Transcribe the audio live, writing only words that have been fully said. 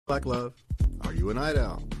Black love? Are you a night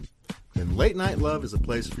owl? Then Late Night Love is a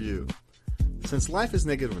place for you. Since life is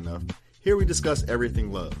negative enough, here we discuss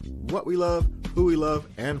everything love. What we love, who we love,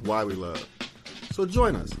 and why we love. So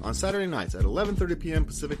join us on Saturday nights at 11:30 p.m.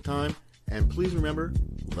 Pacific Time, and please remember,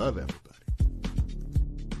 love everybody.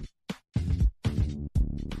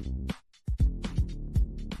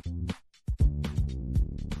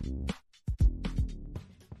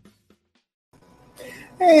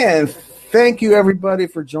 And thank you, everybody,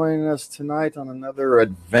 for joining us tonight on another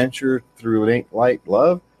adventure through Late Night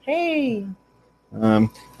Love. Hey! I'm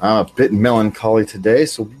a bit melancholy today,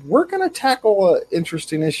 so we're going to tackle an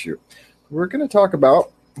interesting issue. We're going to talk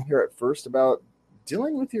about, here at first, about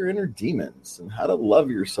dealing with your inner demons and how to love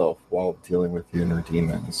yourself while dealing with your inner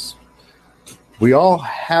demons. We all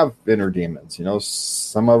have inner demons. You know,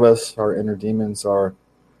 some of us, our inner demons are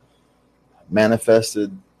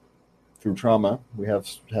manifested through trauma. We have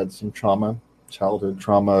had some trauma, childhood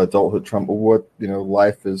trauma, adulthood trauma.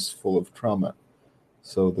 Life is full of trauma.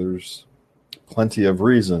 So there's plenty of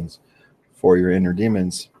reasons for your inner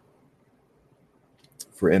demons,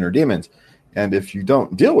 And if you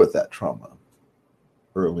don't deal with that trauma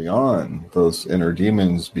early on, those inner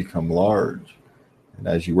demons become large. And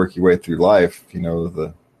as you work your way through life,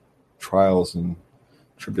 the trials and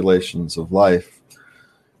tribulations of life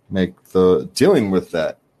make the dealing with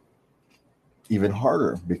that even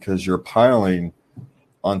harder, because you're piling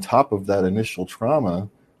on top of that initial trauma.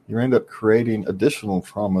 You end up creating additional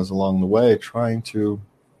traumas along the way, trying to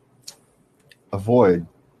avoid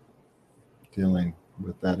dealing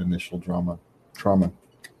with that initial trauma.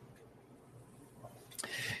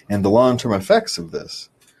 And the long-term effects of this,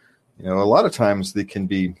 a lot of times they can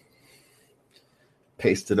be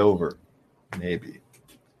pasted over, maybe.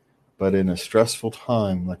 But in a stressful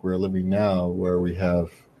time like we're living now, where we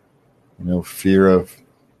have fear of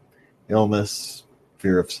illness,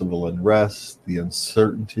 fear of civil unrest, the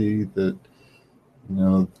uncertainty that,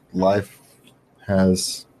 life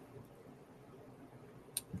has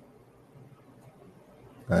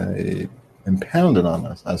impounded on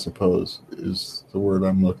us, I suppose, is the word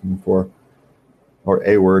I'm looking for, or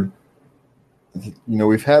a word.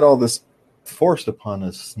 We've had all this forced upon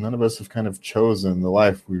us. None of us have kind of chosen the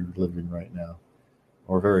life we're living right now,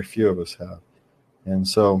 or very few of us have. And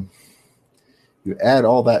so you add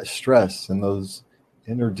all that stress, and those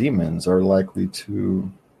inner demons are likely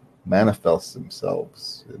to manifest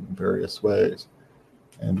themselves in various ways.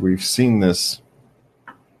 And we've seen this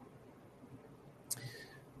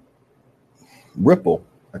ripple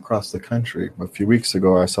across the country. A few weeks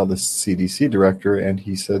ago, I saw the CDC director, and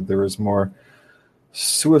he said there was more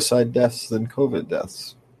suicide deaths than COVID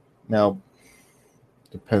deaths. Now,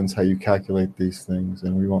 depends how you calculate these things,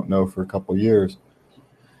 and we won't know for a couple years.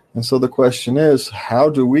 And so the question is, how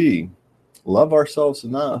do we love ourselves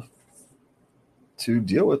enough to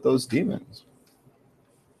deal with those demons?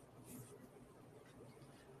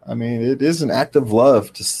 I mean, it is an act of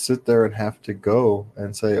love to sit there and have to go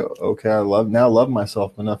and say, okay, I love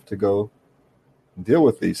myself enough to go deal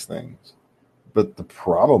with these things. But the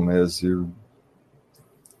problem is,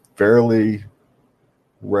 rarely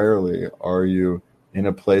are you in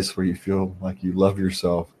a place where you feel like you love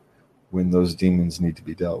yourself when those demons need to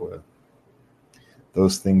be dealt with.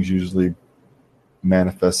 Those things usually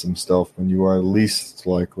manifest themselves when you are least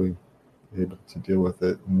likely able to deal with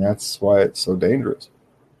it. And that's why it's so dangerous.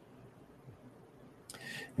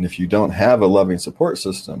 And if you don't have a loving support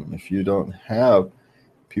system, if you don't have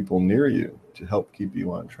people near you to help keep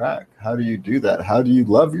you on track, how do you do that? How do you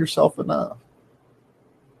love yourself enough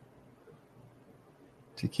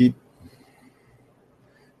to keep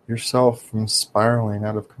yourself from spiraling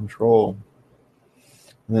out of control?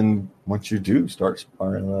 And then once you do start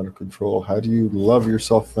spiraling out of control, how do you love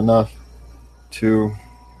yourself enough to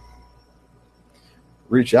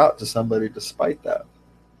reach out to somebody despite that?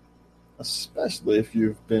 Especially if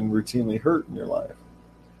you've been routinely hurt in your life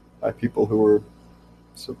by people who are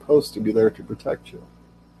supposed to be there to protect you.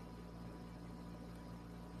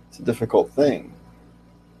 It's a difficult thing.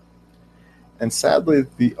 And sadly,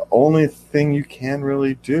 the only thing you can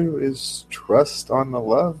really do is trust on the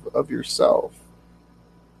love of yourself.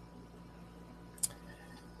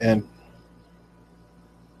 And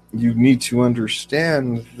you need to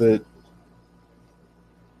understand that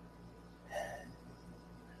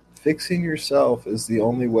fixing yourself is the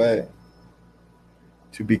only way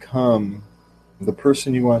to become the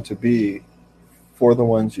person you want to be for the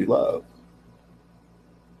ones you love.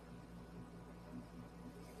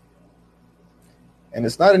 And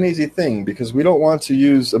it's not an easy thing, because we don't want to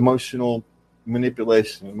use emotional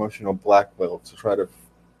manipulation, emotional blackmail to try to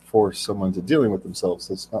force someone to dealing with themselves.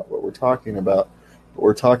 That's not what we're talking about. But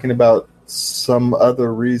we're talking about some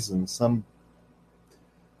other reason, some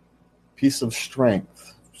piece of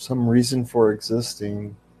strength, some reason for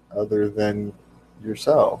existing other than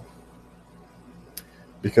yourself.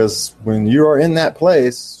 Because when you are in that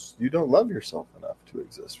place, you don't love yourself enough to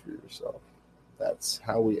exist for yourself. That's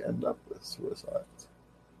how we end up with suicides.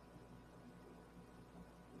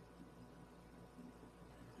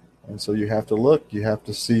 And so you have to look, you have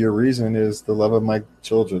to see your reason is the love of my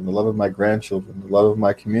children, the love of my grandchildren, the love of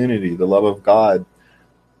my community, the love of God.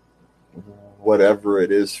 Whatever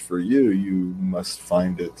it is for you, you must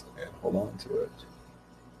find it and hold on to it.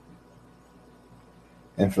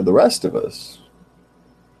 And for the rest of us,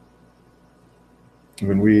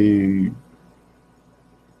 when we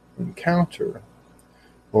encounter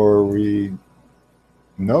or we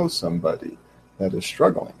know somebody that is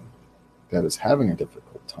struggling, that is having a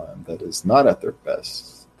difficult time, that is not at their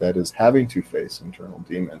best, that is having to face internal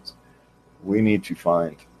demons, we need to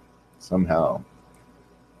find somehow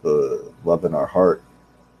the love in our heart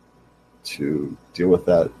to deal with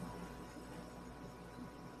that.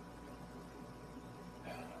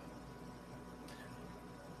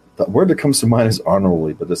 The word that comes to mind is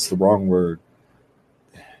honorably, but it's the wrong word.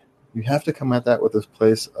 You have to come at that with this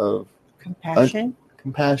place of compassion,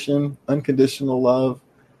 unconditional love.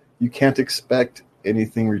 You can't expect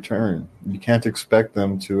anything return. You can't expect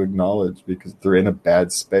them to acknowledge because they're in a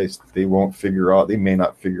bad space. They may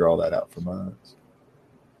not figure all that out from us.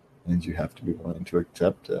 And you have to be willing to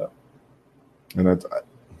accept that. And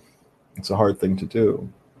it's a hard thing to do.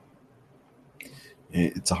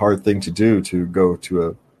 It's a hard thing to do to go to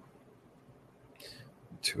a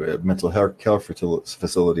mental health care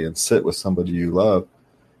facility and sit with somebody you love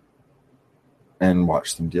and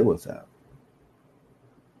watch them deal with that.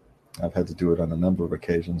 I've had to do it on a number of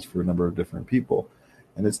occasions for a number of different people,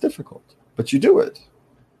 and it's difficult, but you do it.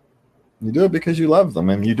 You do it because you love them,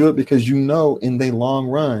 and you do it because you know in the long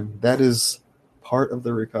run that is part of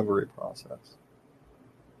the recovery process.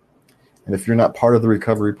 And if you're not part of the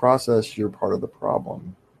recovery process, you're part of the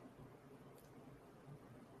problem.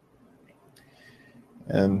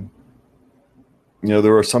 And,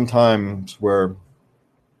 there are some times where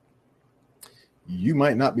you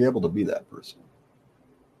might not be able to be that person.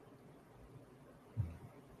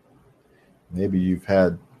 Maybe you've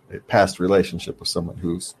had a past relationship with someone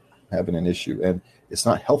who's having an issue, and it's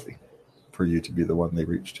not healthy for you to be the one they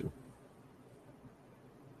reach to.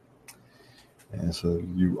 And so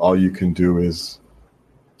all you can do is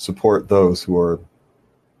support those who are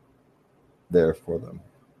there for them.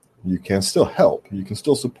 You can still help, you can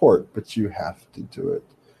still support, but you have to do it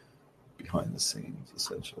behind the scenes,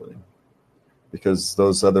 essentially. Because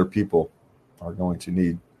those other people are going to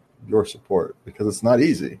need your support, because it's not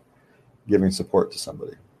easy giving support to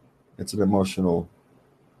somebody. It's an emotional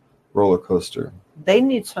roller coaster. They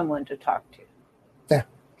need someone to talk to. Yeah.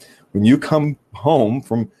 When you come home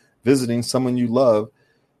from visiting someone you love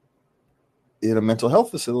in a mental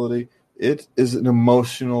health facility, it is an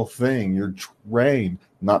emotional thing. You're drained,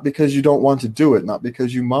 not because you don't want to do it, not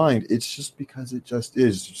because you mind. It's just because it just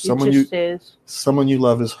is. Someone you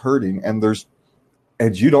love is hurting, and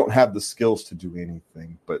you don't have the skills to do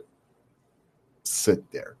anything but sit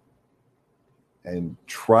there and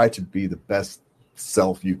try to be the best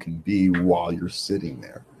self you can be while you're sitting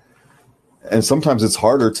there. And sometimes it's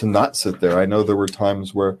harder to not sit there. I know there were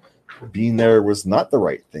times where being there was not the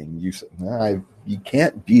right thing. You said, you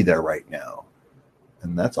can't be there right now.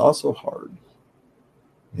 And that's also hard.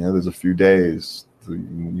 There's a few days,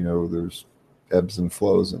 there's ebbs and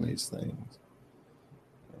flows in these things.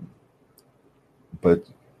 But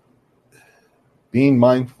being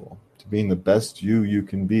mindful, to being the best you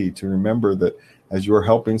can be, to remember that as you're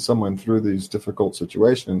helping someone through these difficult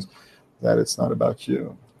situations, that it's not about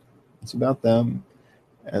you. It's about them,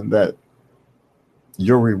 and that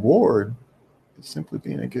your reward is simply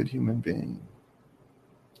being a good human being.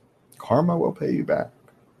 Karma will pay you back.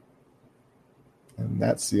 And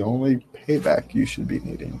that's the only payback you should be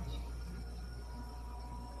needing.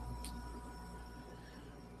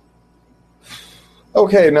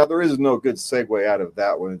 Okay, now there is no good segue out of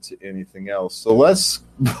that one into anything else.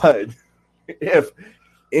 But if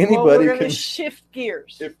anybody we're can shift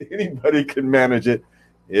gears. If anybody can manage it,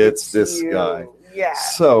 it's this guy. Yeah.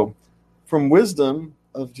 So, from wisdom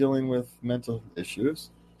of dealing with mental issues,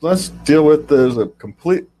 let's deal with there's a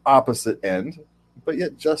complete opposite end, but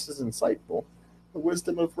yet just as insightful. The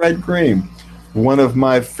wisdom of Red Cream. One of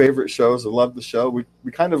my favorite shows. I love the show.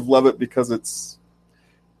 We kind of love it because it's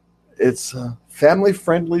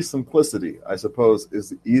family-friendly simplicity, I suppose, is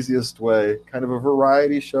the easiest way. Kind of a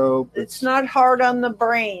variety show. It's not hard on the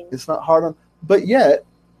brain. It's not hard on, but yet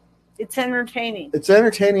It's entertaining. It's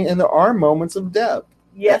entertaining, and there are moments of depth.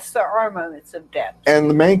 Yes, there are moments of depth. And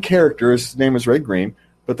the main character, his name is Red Green,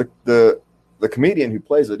 but the comedian who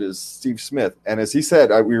plays it is Steve Smith. And as he said,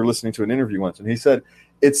 we were listening to an interview once, and he said,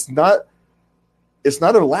 it's not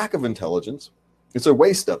a lack of intelligence, it's a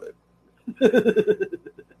waste of it.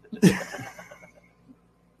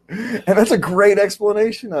 And that's a great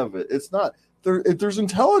explanation of it. It's not there's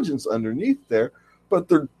intelligence underneath there, but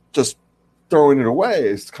they're just throwing it away.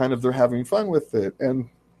 It's kind of they're having fun with it. And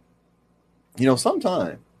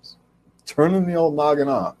sometimes turning the old noggin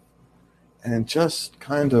off and just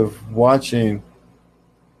kind of watching.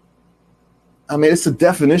 I mean, it's the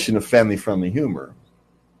definition of family-friendly humor.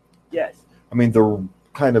 Yes. I mean, the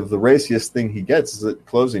kind of the raciest thing he gets is at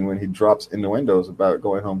closing when he drops innuendos about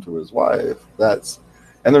going home to his wife.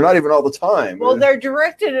 And they're not even all the time. Well, they're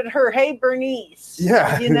directed at her. Hey, Bernice.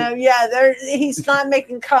 Yeah. He's not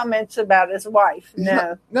making comments about his wife.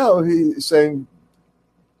 No. He's saying,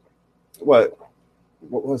 what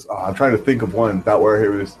was, I'm trying to think of one about where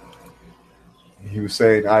he was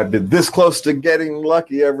saying, I've been this close to getting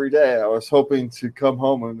lucky every day. I was hoping to come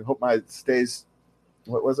home and hope my stays,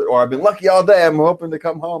 what was it? Or I've been lucky all day. I'm hoping to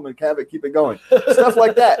come home and keep it going. Stuff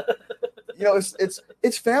like that.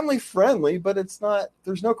 It's family friendly, but it's not.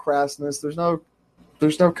 There's no crassness.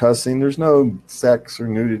 There's no cussing. There's no sex or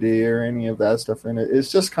nudity or any of that stuff in it.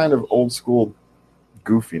 It's just kind of old school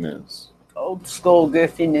goofiness. Old school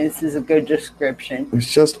goofiness is a good description.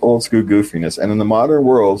 It's just old school goofiness, and in the modern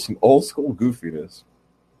world, some old school goofiness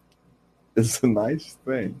is a nice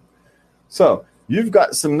thing. So you've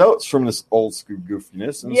got some notes from this old school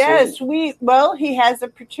goofiness. And yes, he has a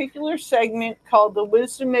particular segment called The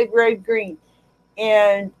Wisdom of Red Green.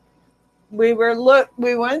 And we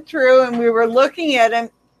went through and we were looking at him,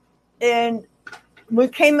 and we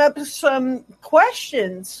came up with some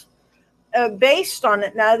questions based on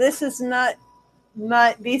it. Now, this is not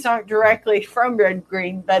these aren't directly from Red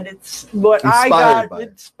Green, but it's what I got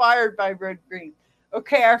inspired by Red Green.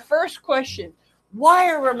 Okay, our first question. Why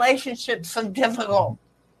are relationships so difficult?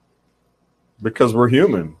 Because we're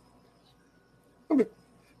human.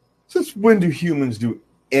 Since when do humans do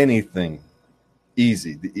anything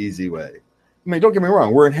the easy way? I mean, don't get me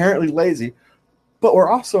wrong, we're inherently lazy, but we're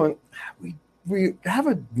also we have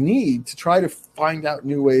a need to try to find out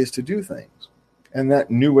new ways to do things. And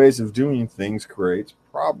that new ways of doing things creates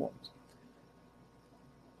problems.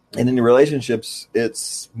 And in relationships,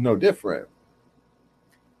 it's no different.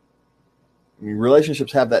 I mean,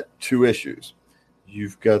 relationships have that two issues.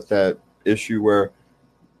 You've got that issue where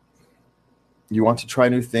you want to try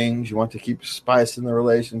new things. You want to keep spice in the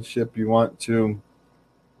relationship. You want to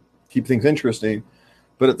keep things interesting.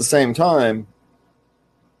 But at the same time,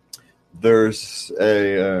 there's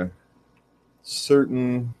a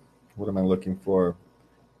certain, what am I looking for?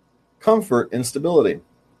 Comfort in stability.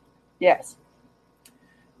 Yes.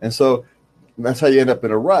 And so that's how you end up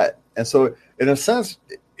in a rut. And so in a sense,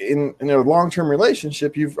 in a long-term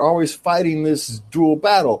relationship, you're always fighting this dual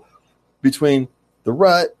battle between the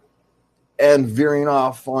rut and veering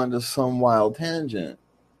off onto some wild tangent.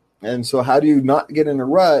 And so how do you not get in a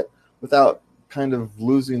rut without kind of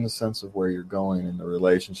losing the sense of where you're going in the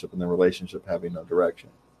relationship, and the relationship having no direction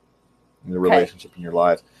in the relationship in your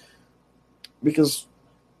life? Because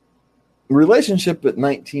relationship at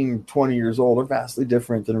 19, 20 years old are vastly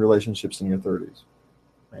different than relationships in your 30s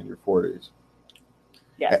and your 40s.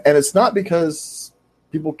 Yeah. And it's not because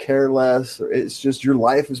people care less. It's just your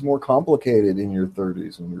life is more complicated in your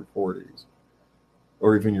 30s and your 40s,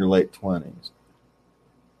 or even your late 20s.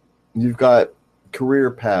 You've got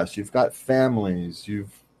career paths, you've got families,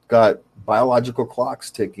 you've got biological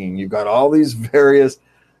clocks ticking, you've got all these various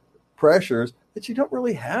pressures that you don't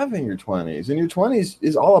really have in your 20s. And your 20s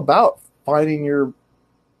is all about finding your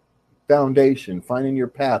foundation, finding your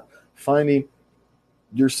path, finding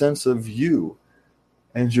your sense of you.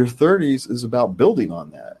 And your 30s is about building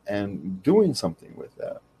on that and doing something with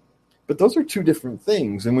that. But those are two different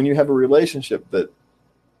things. And when you have a relationship that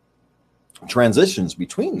transitions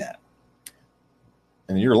between that,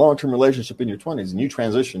 and your long-term relationship in your 20s, and you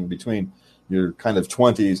transition between your kind of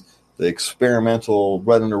 20s, the experimental,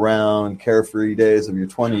 running around, carefree days of your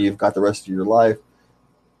 20s, you've got the rest of your life,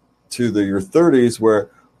 to your 30s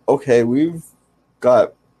where, okay, we've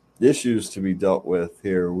got issues to be dealt with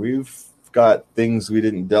here. We've got things we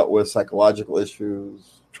didn't dealt with, psychological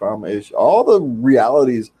issues, trauma issues, all the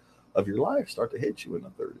realities of your life start to hit you in the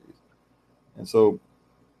 30s. And so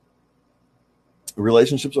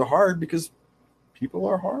relationships are hard because people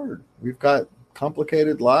are hard. We've got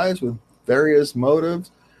complicated lives with various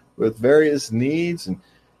motives, with various needs,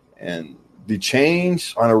 and the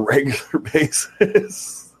change on a regular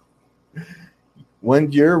basis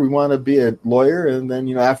one year we want to be a lawyer, and then,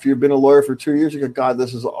 you know, after you've been a lawyer for 2 years, you go, God,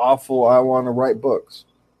 this is awful. I want to write books.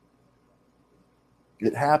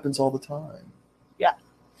 It happens all the time. Yeah.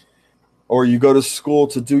 Or you go to school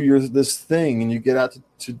to do this thing, and you get out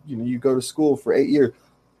to you know, you go to school for 8 years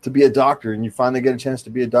to be a doctor, and you finally get a chance to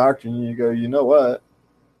be a doctor, and you go, you know what?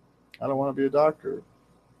 I don't want to be a doctor.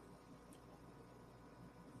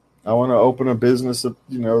 I want to open a business that,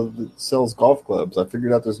 you know, that sells golf clubs. I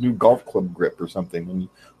figured out this new golf club grip or something. And you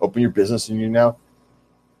open your business, and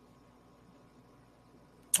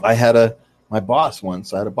I had a boss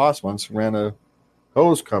once who ran a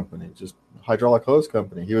hose company, just hydraulic hose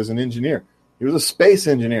company. He was an engineer. He was a space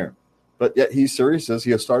engineer, but yet he says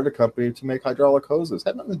he has started a company to make hydraulic hoses.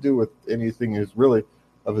 Had nothing to do with anything really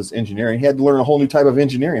of his engineering. He had to learn a whole new type of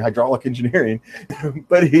engineering, hydraulic engineering,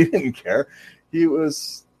 but he didn't care. He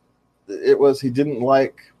didn't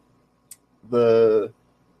like the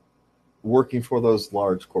working for those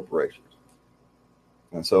large corporations.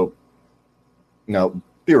 And so, you know,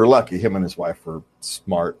 they were lucky. Him and his wife were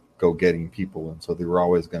smart, go-getting people, and so they were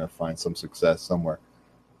always going to find some success somewhere.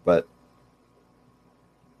 But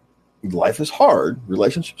life is hard.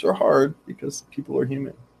 Relationships are hard because people are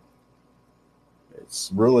human.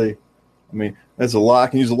 It's really, I mean, there's a lot. I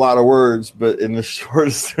can use a lot of words, but in the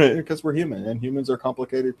shortest, because we're human, and humans are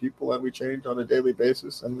complicated people, and we change on a daily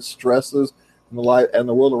basis, and the stresses and the life and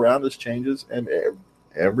the world around us changes, and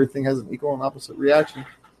everything has an equal and opposite reaction.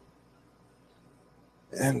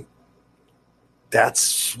 And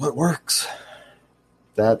that's what works.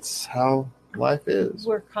 That's how life is.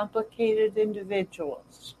 We're complicated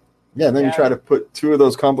individuals. Yeah, and then you try to put two of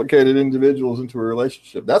those complicated individuals into a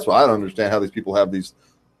relationship. That's why I don't understand how these people have these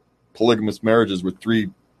polygamous marriages with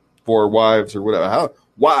 3-4 wives or whatever.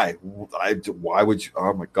 Why would you?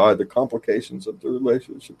 Oh my God, the complications of the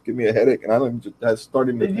relationship give me a headache, and I don't just that's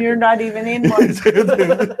starting to. You're not even in one.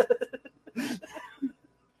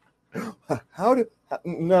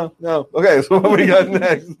 No. Okay, so what we got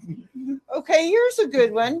next? Okay, here's a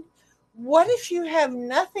good one. What if you have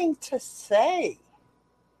nothing to say?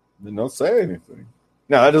 Then don't say anything.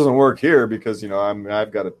 Now that doesn't work here because, you know,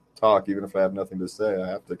 I've got to talk even if I have nothing to say. I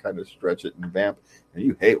have to kind of stretch it and vamp, and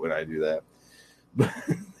you hate when I do that.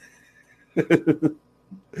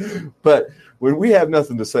 But when we have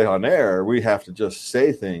nothing to say on air, we have to just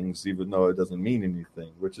say things even though it doesn't mean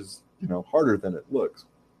anything, which is, you know, harder than it looks.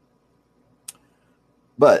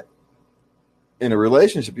 But in a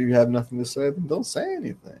relationship, if you have nothing to say, then don't say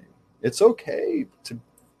anything. It's okay.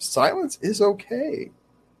 Silence is okay.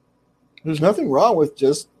 There's nothing wrong with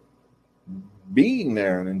just being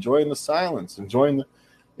there and enjoying the silence, enjoying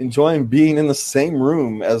being in the same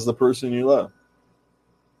room as the person you love.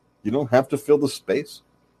 You don't have to fill the space.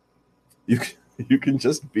 You can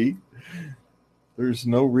just be. There's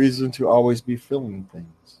no reason to always be filling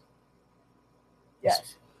things.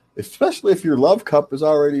 Yes. Especially if your love cup is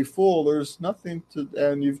already full, there's nothing to,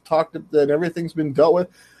 and you've talked that everything's been dealt with.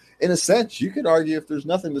 In a sense, you could argue if there's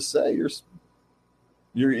nothing to say,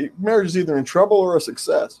 your marriage is either in trouble or a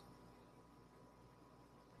success.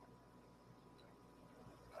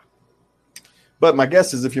 But my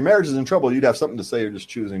guess is if your marriage is in trouble, you'd have something to say. You're just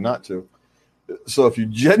choosing not to. So if you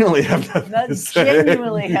genuinely have nothing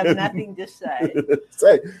to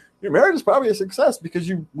say, your marriage is probably a success because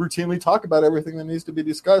you routinely talk about everything that needs to be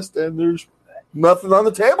discussed, and there's nothing on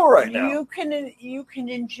the table right now. You can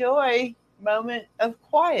enjoy a moment of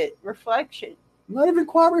quiet reflection. Not even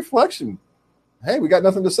quiet reflection. Hey, we got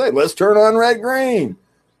nothing to say. Let's turn on Red Green.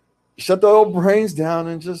 Shut the old brains down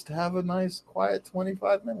and just have a nice, quiet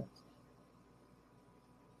 25 minutes.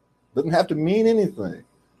 Doesn't have to mean anything.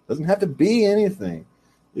 Doesn't have to be anything.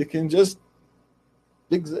 It can just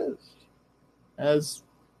exist as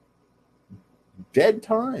dead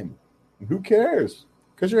time. Who cares?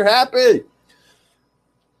 Because you're happy.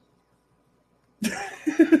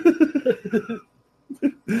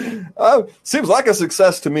 Seems like a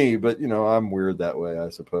success to me, but, you know, I'm weird that way, I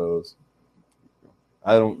suppose.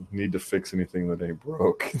 I don't need to fix anything that ain't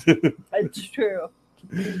broke. That's true.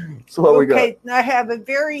 So what we got? Okay, I have a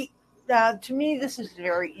very, to me, this is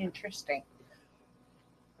very interesting.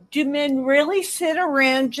 Do men really sit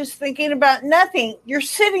around just thinking about nothing? You're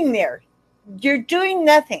sitting there. You're doing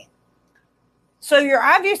nothing. So you're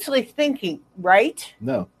obviously thinking, right?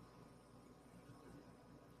 No,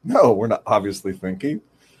 we're not obviously thinking.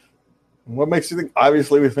 What makes you think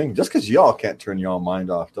obviously we think? Just because y'all can't turn y'all mind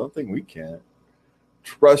off, don't think we can't.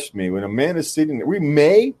 Trust me, when a man is sitting there, we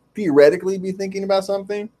may theoretically be thinking about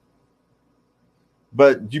something,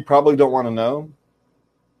 but you probably don't want to know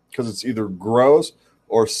because it's either gross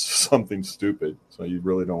or something stupid. So you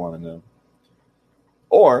really don't want to know.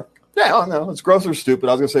 Or Yeah, I know. It's gross or stupid.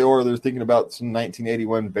 I was going to say, or they're thinking about some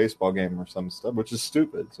 1981 baseball game or some stuff, which is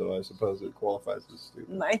stupid. So I suppose it qualifies as stupid.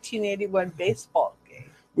 1981 baseball game.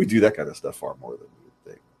 We do that kind of stuff far more than you would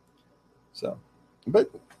think. So, but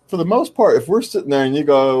for the most part, if we're sitting there and you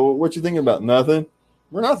go, what you thinking about? Nothing.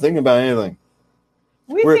 We're not thinking about anything.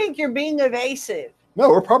 We think you're being evasive.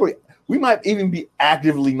 No, we might even be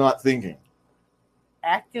actively not thinking.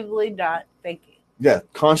 Actively not thinking. Yeah,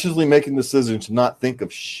 consciously making decisions to not think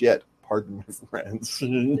of shit. Pardon my friends.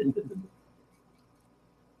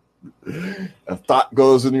 A thought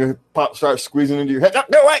goes in your pop, starts squeezing into your head.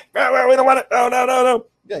 No, wait, we don't want it. No.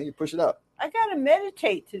 Yeah, you push it out. I got to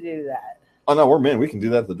meditate to do that. Oh, no, we're men. We can do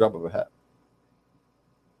that at the drop of a hat.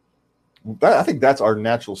 I think that's our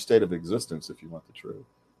natural state of existence, if you want the truth.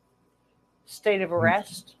 State of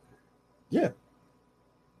arrest? Yeah.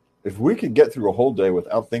 If we could get through a whole day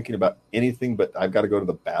without thinking about anything but I've got to go to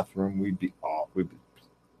the bathroom, we'd be off.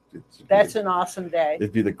 That's an awesome day.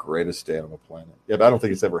 It'd be the greatest day on the planet. Yeah, but I don't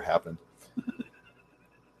think it's ever happened.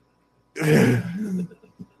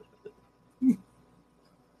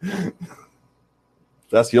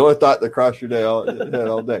 That's the only thought that crossed your day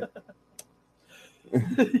all day.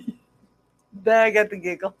 Then I got the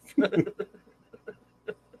giggle.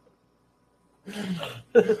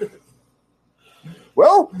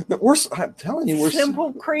 Well, I'm telling you, we're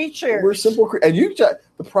simple creatures. We're simple and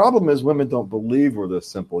the problem is women don't believe we're this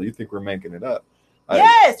simple. You think we're making it up.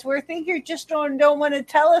 Yes, we think you just don't want to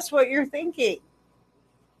tell us what you're thinking.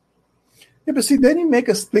 Yeah, but see, then you make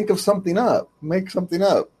us think of something up. Make something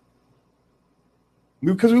up.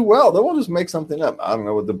 Because then we'll just make something up. I don't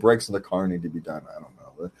know what the brakes in the car need to be done. I don't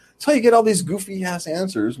know. That's how you get all these goofy ass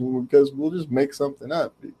answers, because we'll just make something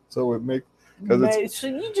up. So it makes so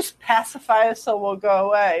you just pacify us so we'll go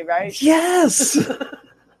away, right? Yes.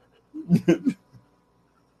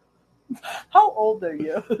 How old are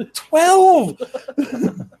you? 12.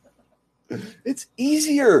 It's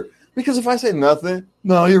easier because if I say nothing,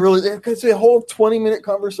 no, you really it's a whole 20-minute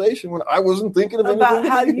conversation when I wasn't thinking of about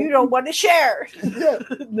anything. How you don't want to share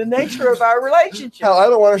the nature of our relationship. How I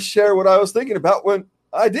don't want to share what I was thinking about when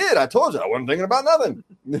I did. I told you I wasn't thinking about nothing.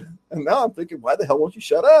 And now I'm thinking, why the hell won't you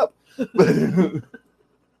shut up? I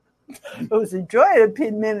was enjoying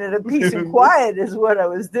a minute of peace and quiet is what I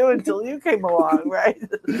was doing until you came along, right?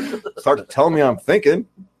 Start to tell me I'm thinking.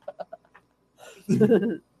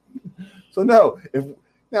 So no,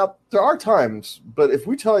 now there are times, but if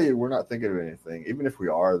we tell you we're not thinking of anything, even if we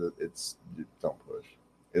are, don't push.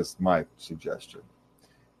 Is my suggestion,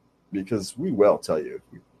 because we will tell you.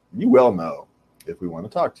 You will know if we want to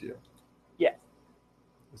talk to you. Yeah,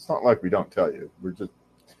 it's not like we don't tell you.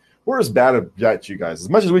 We're as bad at you guys. As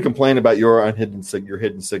much as we complain about your hidden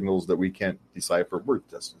signals that we can't decipher, we're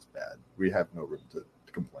just as bad. We have no room to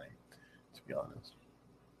complain, to be honest.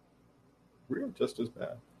 We're just as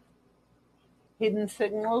bad. Hidden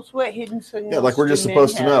signals? What hidden signals? Yeah, like we're just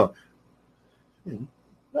supposed to know.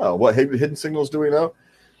 No, what hidden signals do we know?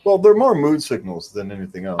 Well, they're more mood signals than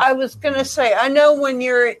anything else. I was going to say, I know when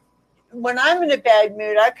I'm in a bad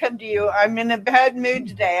mood, I come to you, I'm in a bad mood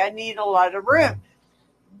today. I need a lot of room.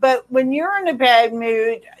 But when you're in a bad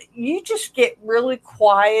mood, you just get really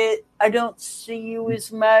quiet. I don't see you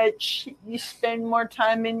as much. You spend more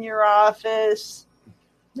time in your office.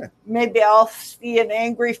 Yeah. Maybe I'll see an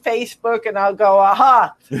angry Facebook and I'll go,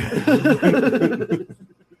 aha.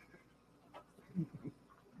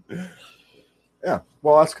 Yeah.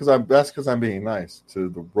 Well, that's because I'm being nice to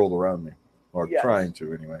the world around me, or trying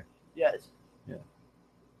to anyway. Yes. Yeah.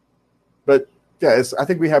 But yeah, I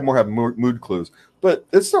think we have mood clues, but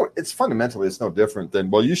it's fundamentally it's no different than,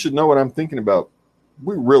 well, you should know what I'm thinking about.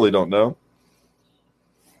 We really don't know.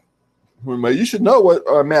 You should know what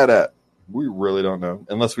I'm mad at. We really don't know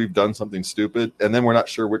unless we've done something stupid, and then we're not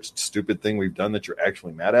sure which stupid thing we've done that you're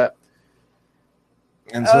actually mad at.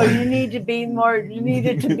 And so, you need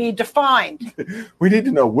it to be defined. We need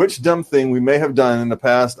to know which dumb thing we may have done in the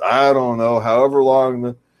past. I don't know, however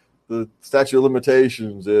long the statute of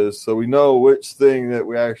limitations is, so we know which thing that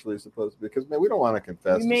we actually supposed to be. Because we don't want to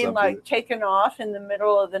confess. You mean like taking off in the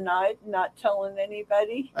middle of the night, not telling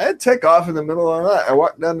anybody? I had to take off in the middle of the night. I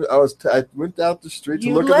walked down. I went out the street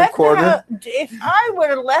to look at the corner. If I would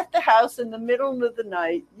have left the house in the middle of the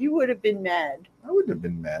night, you would have been mad. I wouldn't have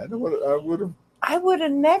been mad. I would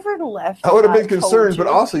have never left. I would have been concerned, but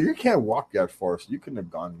also you can't walk that far, so you couldn't have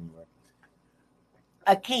gone anywhere.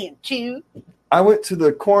 I can't too. I went to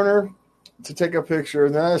the corner to take a picture,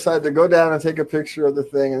 and then I decided to go down and take a picture of the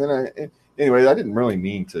thing. And then I didn't really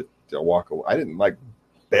mean to walk away. I didn't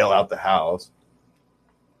bail out the house.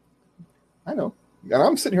 I know. And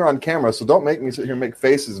I'm sitting here on camera, so don't make me sit here and make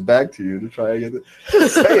faces back to you to try to get it.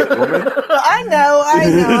 Say it, woman. I know.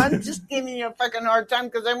 I'm just giving you a fucking hard time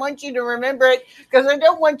because I want you to remember it because I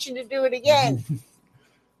don't want you to do it again.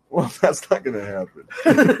 Well, that's not going to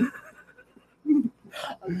happen.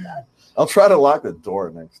 I'll try to lock the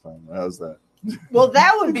door next time. How's that? Well,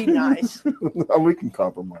 that would be nice. We can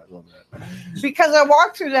compromise on that. Because I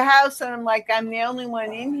walked through the house and I'm like, I'm the only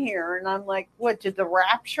one in here. And I'm like, what, did the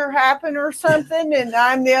rapture happen or something? And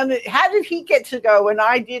I'm the only, how did he get to go and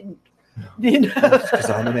I didn't? You know?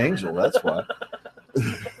 Because I'm an angel, that's why.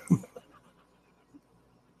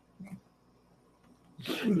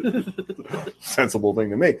 Sensible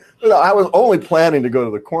thing to me. No, I was only planning to go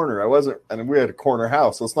to the corner. I wasn't, and we had a corner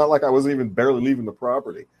house, so it's not like I wasn't even barely leaving the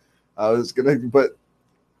property. I was gonna,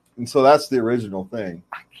 and so that's the original thing.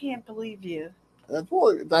 I can't believe you.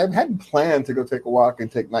 Well, I hadn't planned to go take a walk and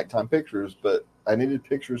take nighttime pictures, but I needed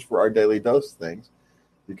pictures for our daily dose things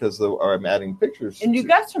because I'm adding pictures. And you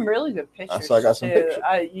got some really good pictures. So I got some pictures.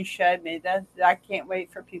 You showed me that. I can't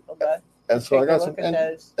wait for people to. And so I got some. And,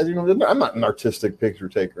 as you know, I'm not an artistic picture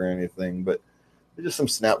taker or anything, but just some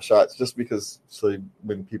snapshots, just because so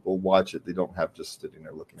when people watch it, they don't have just sitting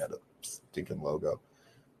there looking at a stinking logo.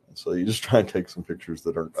 And so you just try and take some pictures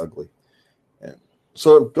that aren't ugly. And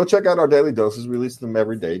so go check out our daily doses. We release them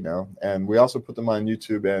every day now, and we also put them on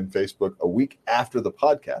YouTube and Facebook a week after the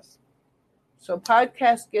podcast. So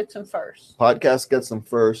podcast gets them first. Podcast gets them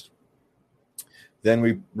first. Then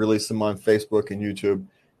we release them on Facebook and YouTube.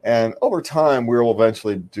 And over time, we'll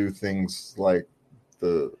eventually do things like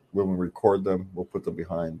when we record them, we'll put them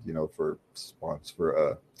behind, for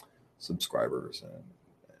subscribers and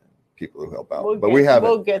people who help out.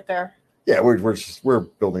 We'll get there. Yeah, we're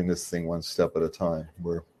building this thing one step at a time.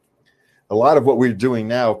 A lot of what we're doing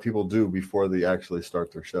now, people do before they actually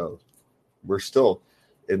start their shows. We're still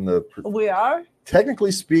in the. We are.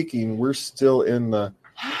 Technically speaking, we're still in the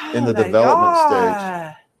development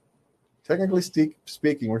stage. Technically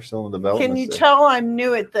speaking, we're still in the development Can you stage. tell I'm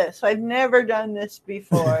new at this? I've never done this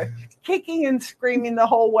before. Kicking and screaming the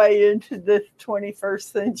whole way into the 21st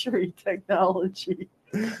century technology.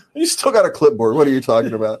 You still got a clipboard. What are you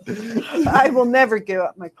talking about? I will never give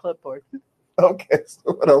up my clipboard. Okay,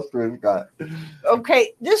 so what else do we got?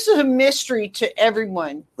 Okay, this is a mystery to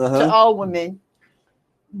everyone, to all women.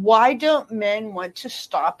 Why don't men want to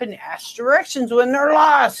stop and ask directions when they're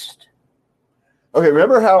lost? Okay,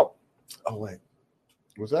 remember how... Oh, wait.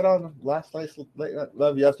 Was that on last night's Late Night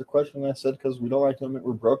Love? You asked a question and I said, because we don't like to admit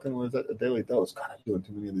we're broken. Was that a daily dose? God, I'm doing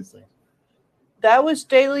too many of these things. That was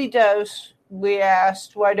daily dose. We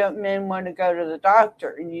asked, why don't men want to go to the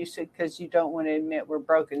doctor? And you said, because you don't want to admit we're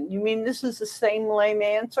broken. You mean this is the same lame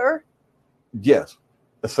answer? Yes,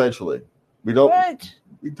 essentially. We don't want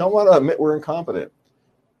to admit we're incompetent.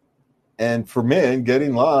 And for men,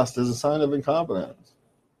 getting lost is a sign of incompetence.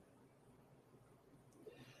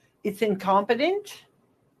 It's incompetent?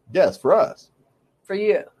 Yes, for us. For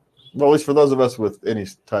you? Well, at least for those of us with any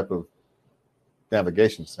type of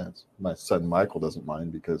navigation sense. My son Michael doesn't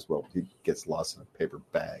mind because, well, he gets lost in a paper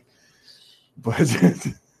bag. But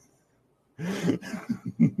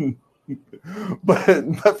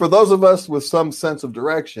for those of us with some sense of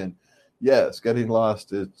direction, yes, getting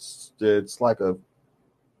lost, it's like a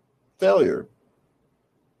failure.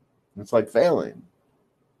 It's like failing.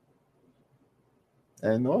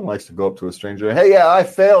 And no one likes to go up to a stranger. Hey, yeah, I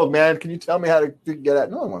failed, man. Can you tell me how to get out?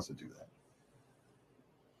 No one wants to do that.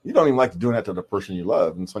 You don't even like doing that to the person you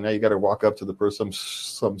love. And so now you got to walk up to the person,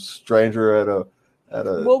 some stranger at a.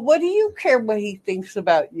 Well, what do you care what he thinks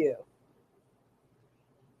about you?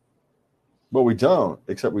 Well, we don't,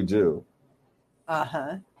 except we do.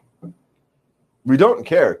 Uh-huh. We don't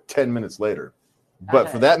care 10 minutes later. But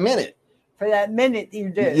for that minute. For that minute, you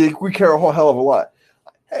do. We care a whole hell of a lot.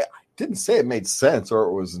 Hey, I didn't say it made sense or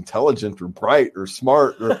it was intelligent or bright or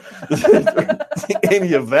smart or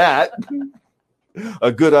any of that.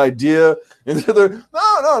 A good idea.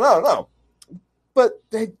 No. But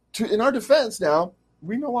in our defense now,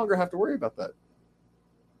 we no longer have to worry about that.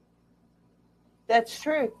 That's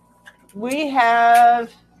true. We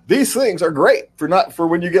have... These things are great for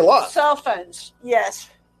when you get lost. Cell phones, yes.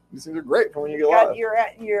 These things are great for when you get lost.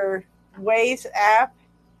 Your Waze app.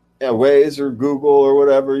 Yeah, Waze or Google or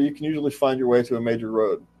whatever. You can usually find your way to a major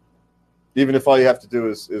road. Even if all you have to do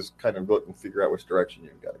is kind of look and figure out which direction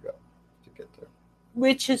you've got to go to get there.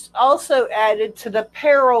 Which is also added to the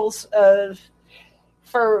perils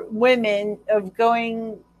for women of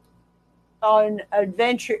going on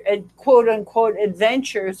quote unquote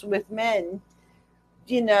adventures with men.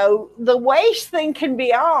 You know, the Waze thing can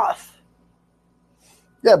be off.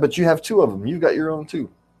 Yeah, but you have two of them. You got your own too.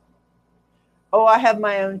 Oh, I have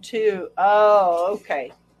my own too. Oh,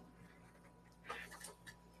 okay.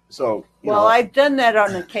 So, Well, I've done that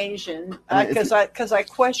on occasion I mean, because I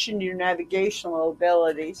questioned your navigational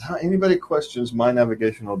abilities. how anybody questions my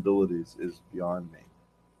navigational abilities is beyond me.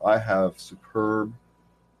 I have superb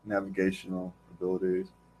navigational abilities.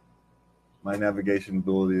 My navigation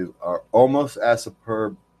abilities are almost as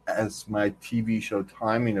superb as my TV show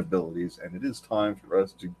timing abilities, and it is time for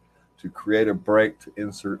us to create a break to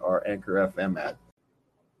insert our Anchor FM ad.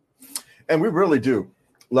 And we really do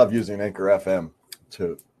love using Anchor FM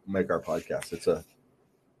to make our podcast.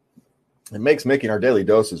 It makes making our daily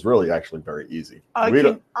doses really actually very easy.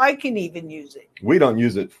 I can even use it. We don't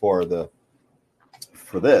use it to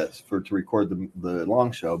record the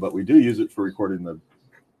long show, but we do use it for recording the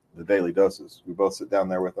daily doses. We both sit down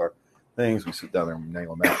there with our things. We sit down there and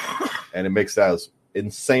nail them out, and it makes that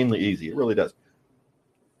insanely easy. It really does.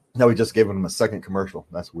 Now we just gave them a second commercial.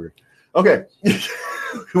 That's weird. Okay,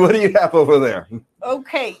 what do you have over there?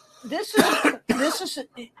 Okay, this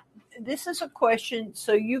is a question,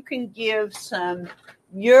 so you can give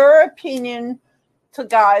your opinion to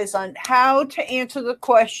guys on how to answer the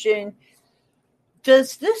question.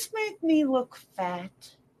 Does this make me look fat?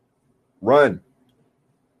 Run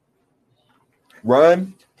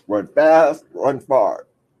fast, run far.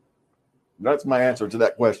 That's my answer to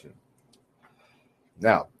that question.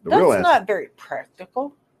 Now, That's real answer. not very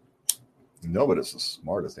practical. No, but it's the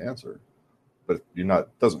smartest answer. But it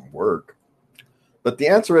doesn't work. But the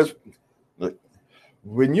answer is, look,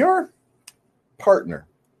 when your partner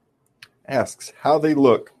asks how they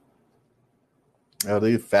look, are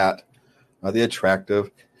they fat, are they attractive,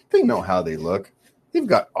 they know how they look. They've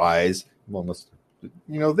got eyes. Almost,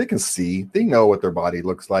 they can see. They know what their body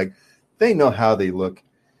looks like. They know how they look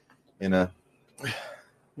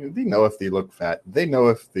they know if they look fat. They know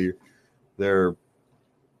if they're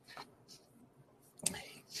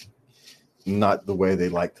not the way they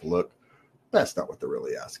like to look. That's not what they're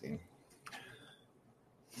really asking.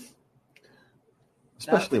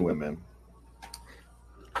 Especially women.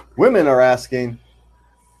 Women are asking,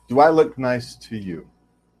 do I look nice to you?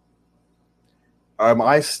 Am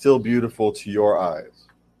I still beautiful to your eyes?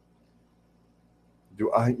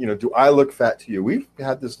 Do I look fat to you? We've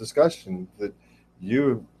had this discussion that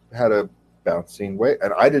you had a bouncing weight,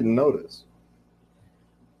 and I didn't notice.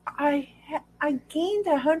 I gained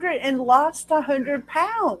 100 and lost 100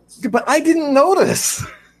 pounds. But I didn't notice.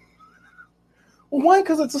 Well, why?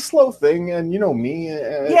 Because it's a slow thing, and you know me.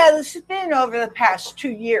 Yeah, this has been over the past 2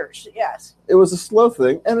 years. Yes. It was a slow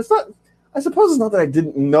thing, and it's not. I suppose it's not that I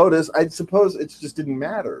didn't notice. I suppose it just didn't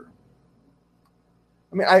matter.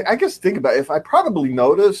 I mean, I guess think about it. If I probably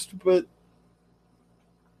noticed, but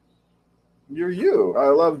you're you. I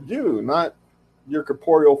love you, not your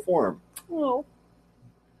corporeal form. Well.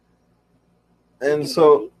 And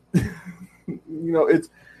so, it's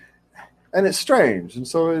strange. And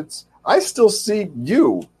so I still see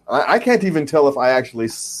you. I can't even tell if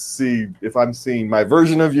if I'm seeing my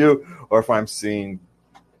version of you or if I'm seeing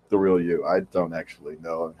the real you. I don't actually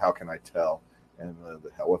know. How can I tell? And the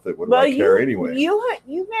hell with it. What do I care anyway? You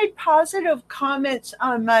made positive comments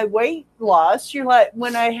on my weight loss. You're like,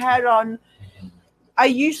 when I had on, I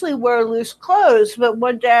usually wear loose clothes, but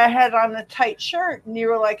one day I had on a tight shirt and you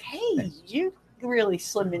were like, hey, you really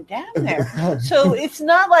slimming down there. So it's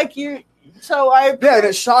not like you. Yeah, and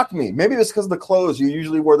it shocked me. Maybe it's because of the clothes. You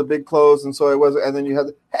usually wore the big clothes, and so it wasn't. And then you had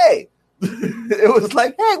hey, it was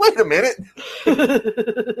like, hey, wait a minute.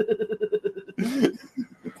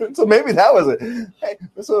 So maybe that was it. Hey,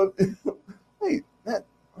 so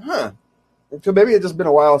So maybe it's just been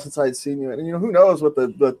a while since I'd seen you, and who knows what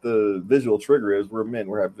the visual trigger is. We're men.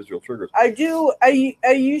 We have visual triggers. I do. I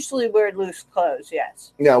usually wear loose clothes.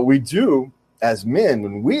 Yes. Now we do as men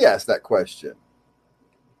when we ask that question.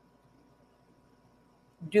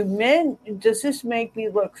 Does this make me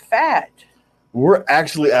look fat? We're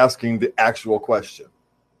actually asking the actual question.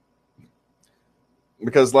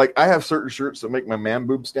 Because, I have certain shirts that make my man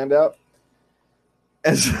boob stand out.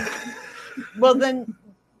 Well, then,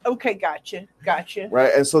 okay, gotcha.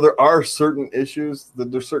 Right, and so there are certain issues.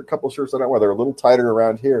 There's certain couple shirts I don't wear. They're a little tighter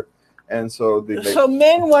around here. And so So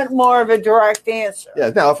men want more of a direct answer.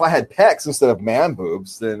 Yeah, now, if I had pecs instead of man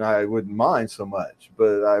boobs, then I wouldn't mind so much.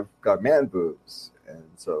 But I've got man boobs. And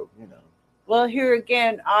so, Well, here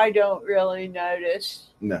again, I don't really notice.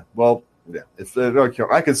 No. Well, yeah.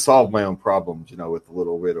 I could solve my own problems, with a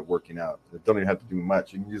little bit of working out. I don't even have to do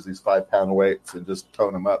much. You can use these 5-pound weights and just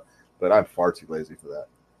tone them up. But I'm far too lazy for that.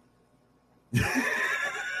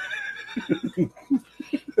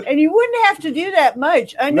 And you wouldn't have to do that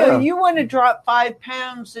much. I know No. you want to drop 5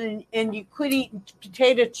 pounds and you quit eating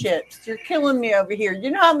potato chips. You're killing me over here.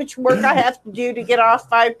 You know how much work I have to do to get off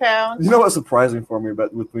 5 pounds? You know what's surprising for me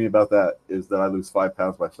about that is that I lose 5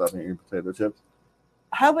 pounds by stopping eating potato chips.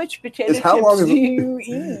 How much potato Is how chips long is do it- you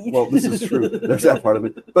eat? Well, this is true. There's that part of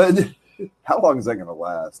it. But how long is that going to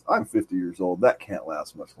last? I'm 50 years old. That can't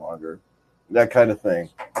last much longer. That kind of thing.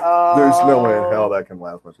 There's no way in hell Oh. that can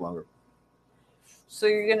last much longer. So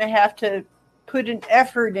you're going to have to put an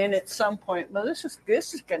effort in at some point. Well, this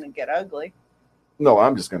is going to get ugly. No,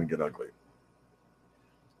 I'm just going to get ugly.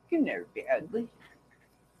 You can never be ugly.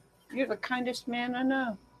 You're the kindest man I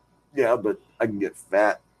know. Yeah, but I can get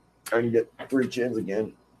fat. I can get 3 chins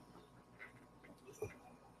again.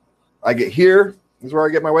 I get here is where I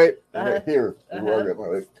get my weight. I Uh-huh. get here is where I get my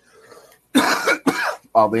weight.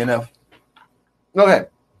 Oddly enough. Okay.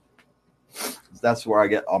 That's where I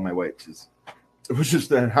get all my weight. It was just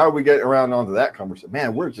then how do we get around onto that conversation?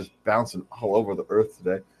 Man, we're just bouncing all over the earth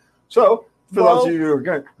today. So for those of you who are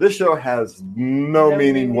going, this show has no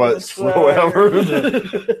meaning whatsoever.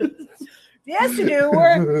 Yes, you do.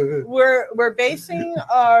 We're basing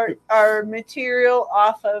our material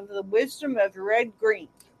off of the wisdom of Red Green.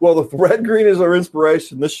 Well, if red green is our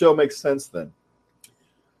inspiration, this show makes sense then.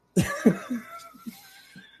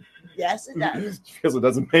 Yes, it does. Because it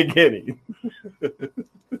doesn't make any.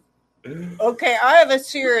 Okay, I have a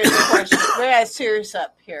serious question. We got serious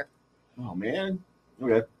up here. Oh man.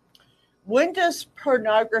 Okay. When does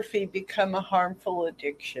pornography become a harmful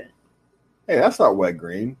addiction? Hey, that's not red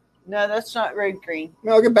green. No, that's not Red Green.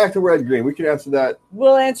 No, I'll get back to red green. We can answer that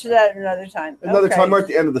We'll answer that another time. another Okay. time. We're at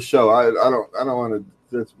the end of the show. I don't want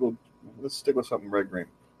to. Let's stick with something red green.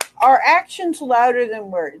 Are actions louder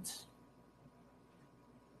than words?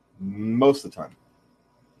 Most of the time,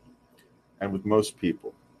 and with most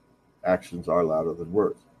people, actions are louder than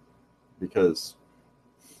words because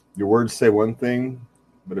your words say one thing,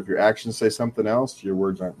 but if your actions say something else, your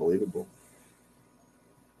words aren't believable.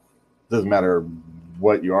 It doesn't matter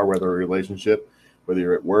what you are, whether a relationship, whether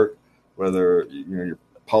you're at work, whether your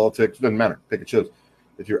politics, doesn't matter. Pick and choose.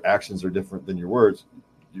 If your actions are different than your words,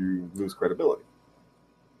 you lose credibility.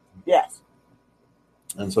 Yes.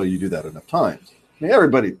 And so you do that enough times. I mean,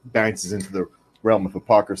 everybody bounces into the realm of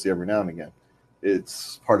hypocrisy every now and again.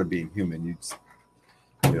 It's part of being human.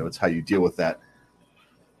 It's how you deal with that,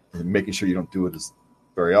 and making sure you don't do it as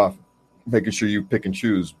very often. Making sure you pick and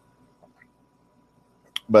choose.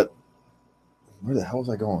 But where the hell was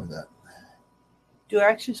I going with that? Do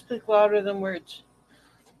actions speak louder than words?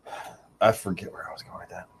 I forget where I was going with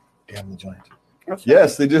that. Damn the giant. Okay.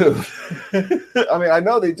 Yes, they do. I mean, I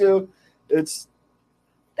know they do.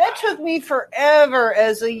 That took me forever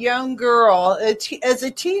as a young girl. As a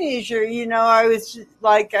teenager, I was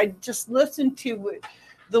like, I just listened to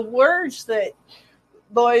the words that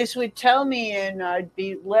boys would tell me, and I'd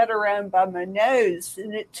be led around by my nose.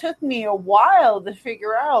 And it took me a while to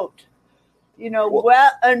figure out,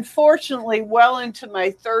 unfortunately, well into my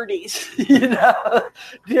 30s,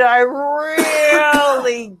 did I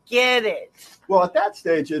really get it? Well, at that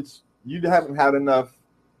stage, you haven't had enough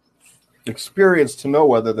experience to know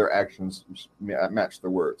whether their actions match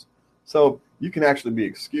their words. So you can actually be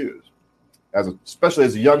excused, especially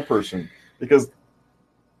as a young person, because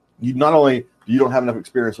you don't have enough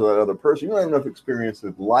experience with that other person. You don't have enough experience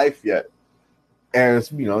with life yet, and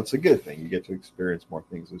it's a good thing. You get to experience more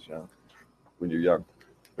things when you're young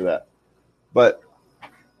for that. But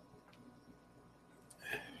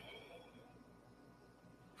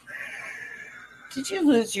Did you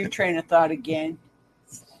lose your train of thought again?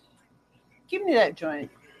 Give me that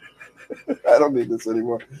joint. I don't need this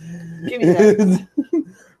anymore. Give me that.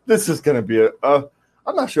 This is going to be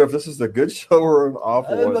I'm not sure if this is a good show or an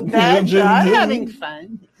awful A one. bad show. I'm having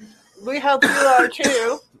fun. We hope you are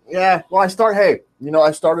too. Yeah. Well, I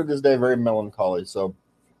started this day very melancholy, so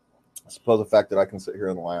I suppose the fact that I can sit here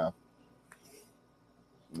and laugh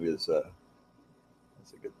is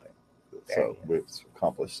that's a good thing. So we've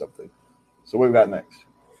accomplished something. So what we got next?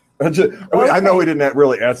 I know we didn't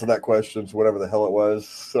really answer that question, so whatever the hell it was.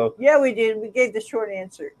 So Yeah, we did. We gave the short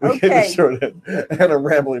answer. we gave a Okay. short and a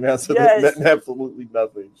rambling answer that Yes. meant absolutely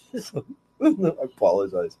nothing. So, I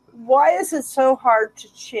apologize. Why is it so hard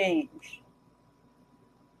to change?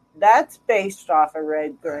 That's based off of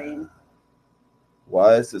Red Green.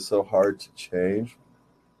 Why is it so hard to change?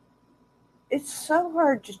 It's so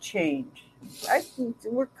hard to change.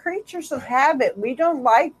 We're creatures of habit. We don't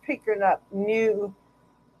like picking up new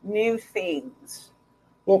things.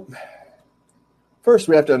 Well, first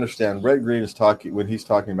we have to understand Red Green is talking, when he's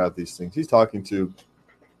talking about these things, he's talking to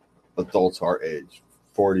adults our age,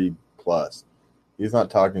 40 plus. He's not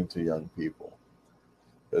talking to young people,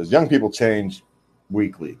 because young people change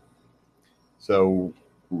weekly. So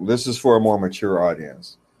this is for a more mature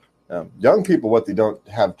audience. Young people, what they don't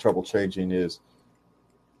have trouble changing is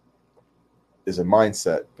a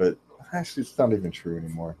mindset, but actually it's not even true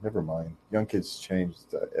anymore. Never mind. Young kids change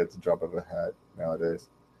at the drop of a hat nowadays.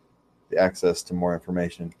 The access to more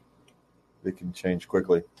information, they can change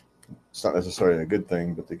quickly. It's not necessarily a good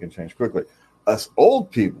thing, but they can change quickly. Us old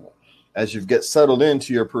people, as you get settled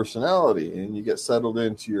into your personality and you get settled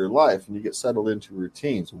into your life and you get settled into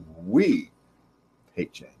routines, we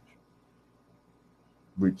hate change.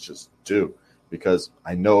 We just do, because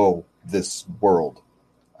I know this world.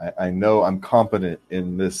 I know I'm competent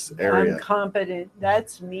in this area. I'm competent.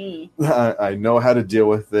 That's me. I know how to deal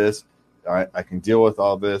with this. I can deal with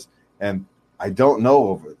all this, and I don't know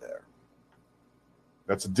over there.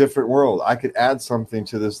 That's a different world. I could add something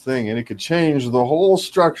to this thing, and it could change the whole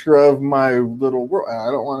structure of my little world.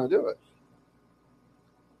 I don't want to do it.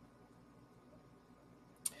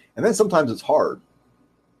 And then sometimes it's hard.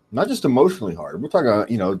 Not just emotionally hard. We're talking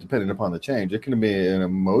about, depending upon the change. It can be an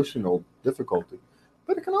emotional difficulty,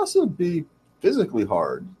 but it can also be physically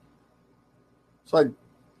hard. It's like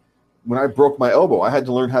when I broke my elbow, I had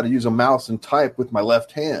to learn how to use a mouse and type with my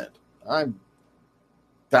left hand.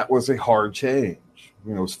 That was a hard change.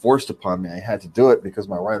 It was forced upon me. I had to do it because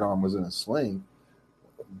my right arm was in a sling.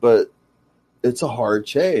 But it's a hard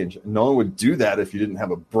change. No one would do that if you didn't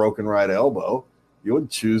have a broken right elbow. You would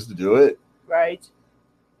choose to do it. Right.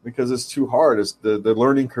 Because it's too hard. It's the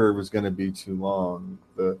learning curve is going to be too long.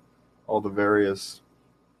 All the various.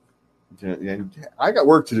 I got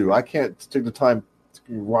work to do. I can't take the time to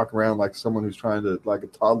walk around like someone who's like a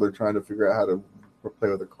toddler trying to figure out how to play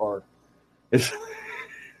with a car.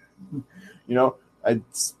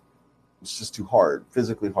 It's, it's just too hard,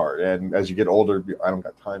 physically hard. And as you get older, I don't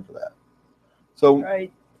got time for that. So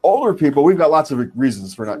right. Older people, we've got lots of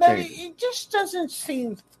reasons for not changing. It just doesn't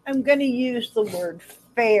seem. I'm going to use the word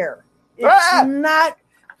fair. It's not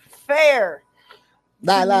fair.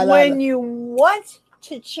 When you want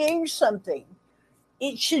to change something,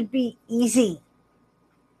 it should be easy.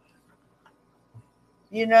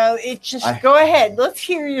 It just go ahead. Let's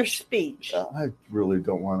hear your speech. I really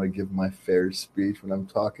don't want to give my fair speech when I'm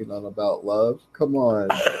talking on about love. Come on.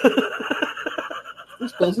 We're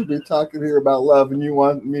supposed to be talking here about love, and you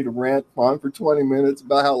want me to rant on for 20 minutes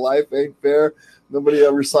about how life ain't fair. Nobody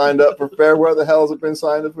ever signed up for fair. Where the hell has it been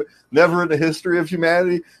signed up for? Never in the history of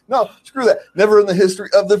humanity. No, screw that. Never in the history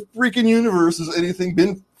of the freaking universe has anything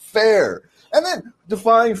been fair. And then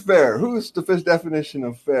define fair. Who's the definition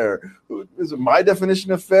of fair? Is it my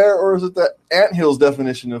definition of fair, or is it the Anthill's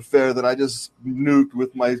definition of fair that I just nuked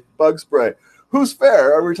with my bug spray? Who's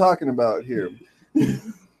fair are we talking about here?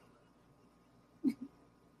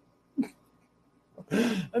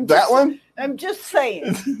 One? I'm just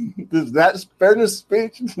saying. Is that fairness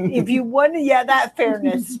speech? If you want to, that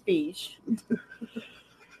fairness speech.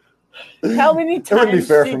 How many times? It wouldn't be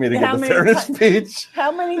fair for me to give the fairness speech.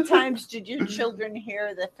 How many times did your children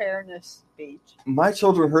hear the fairness speech? My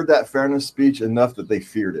children heard that fairness speech enough that they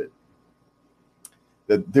feared it.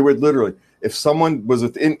 That they would literally, if someone was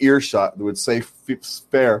within earshot that would say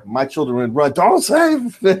fair, my children would run, don't say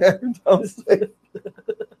fair, don't say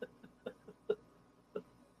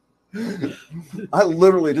I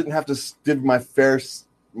literally didn't have to give my fairness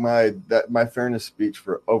speech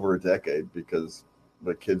for over a decade because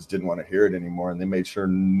the kids didn't want to hear it anymore, and they made sure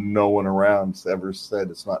no one around ever said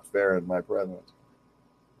it's not fair in my presence.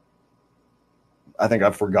 I think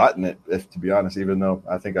I've forgotten it, to be honest, even though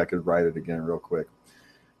I think I could write it again real quick.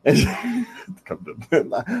 I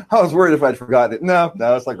was worried if I'd forgotten it. No,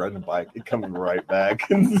 it's like riding a bike. It comes right back.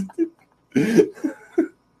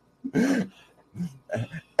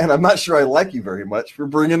 And I'm not sure I like you very much for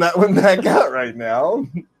bringing that one back out right now.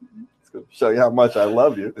 It's going to show you how much I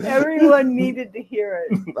love you. Everyone needed to hear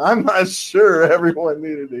it. I'm not sure everyone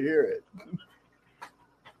needed to hear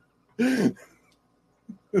it.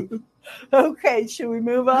 Okay, should we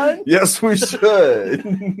move on? Yes, we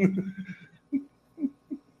should.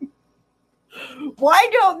 Why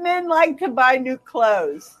don't men like to buy new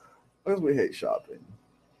clothes? Because we hate shopping.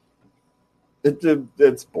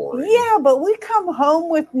 It's boring. Yeah, but we come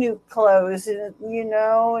home with new clothes, and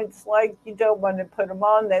it's like you don't want to put them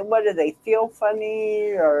on. What do they feel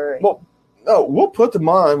funny or? Well, no, we'll put them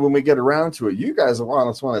on when we get around to it. You guys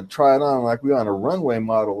want to try it on like we on a runway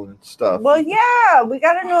model and stuff. Well, yeah, we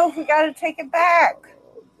got to know if we got to take it back.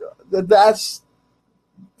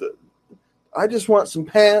 I just want some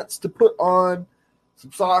pants to put on,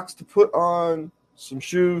 some socks to put on, some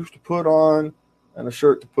shoes to put on, and a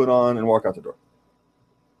shirt to put on and walk out the door.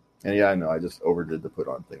 And yeah, I know I just overdid the put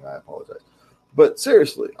on thing. I apologize. But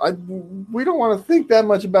seriously, we don't want to think that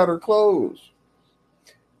much about our clothes.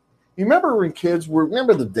 You remember when kids were,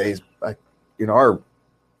 remember the days back in our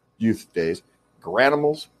youth days,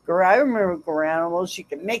 Garanimals? I remember Garanimals. You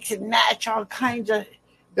could mix and match all kinds of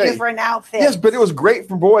Yeah, different outfits. Yes, but it was great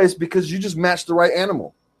for boys because you just matched the right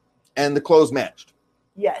animal and the clothes matched.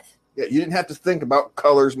 Yes. Yeah, you didn't have to think about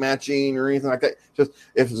colors matching or anything like that. Just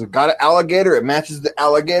if it's got an alligator, it matches the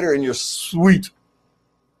alligator and you're sweet.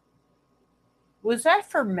 Was that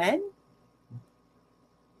for men?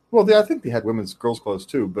 Well, I think they had girls' clothes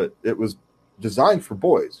too, but it was designed for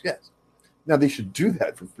boys, yes. Now, they should do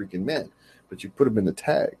that for freaking men, but you put them in the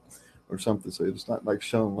tag or something so it's not like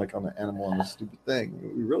shown like on the animal on this stupid thing.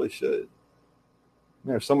 We really should.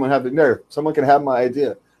 Someone can have my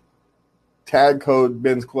idea. Tag code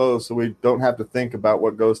men's clothes so we don't have to think about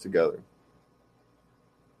what goes together.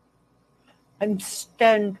 I'm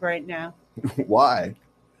stunned right now. Why?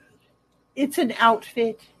 It's an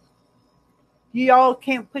outfit. Y'all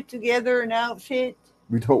can't put together an outfit.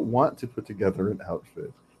 We don't want to put together an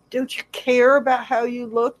outfit. Don't you care about how you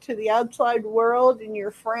look to the outside world and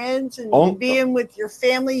your friends and being with your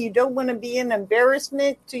family? You don't want to be an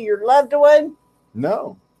embarrassment to your loved one?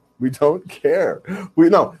 No, we don't care.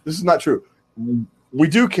 No, this is not true. We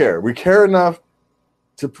do care. We care enough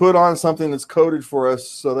to put on something that's coded for us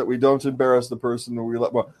so that we don't embarrass the person that we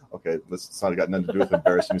love. Well, okay, it's not got nothing to do with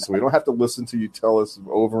embarrassing you, so we don't have to listen to you tell us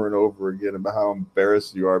over and over again about how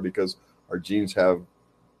embarrassed you are because our jeans have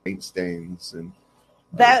paint stains and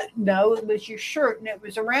no, it was your shirt, and it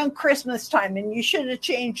was around Christmas time, and you should have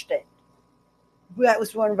changed it. That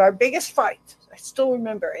was one of our biggest fights. I still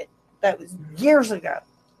remember it. That was years ago.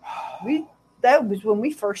 That was when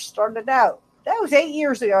we first started out. That was 8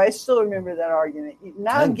 years ago. I still remember that argument.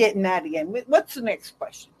 Now I'm getting mad again. What's the next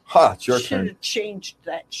question? It's your turn. Should have changed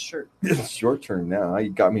that shirt. It's your turn now. You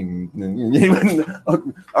got me. All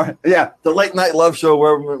right. Yeah, the late night love show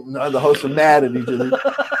where the hosts are mad at each other.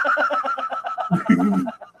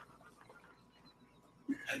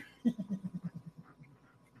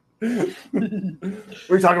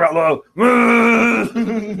 We're talking about love.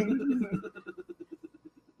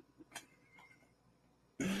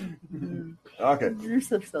 Okay. You're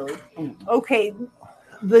so silly. Okay,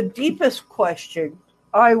 the deepest question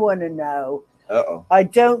I want to know. Uh-oh. I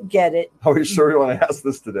don't get it. Are we sure you want to ask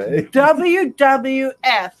this today?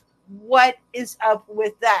 WWF. What is up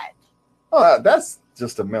with that? Oh, that's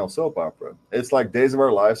just a male soap opera. It's like Days of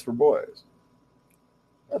Our Lives for boys.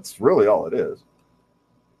 That's really all it is.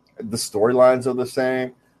 The storylines are the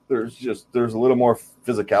same. There's a little more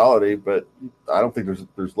physicality, but I don't think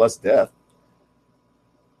there's less death.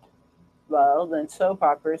 Well, then soap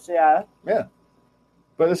operas, yeah. Yeah.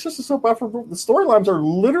 But it's just a soap opera. The storylines are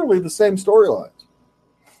literally the same storylines.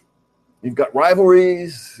 You've got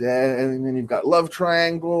rivalries, and then you've got love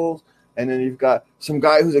triangles, and then you've got some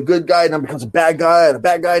guy who's a good guy and now becomes a bad guy, and a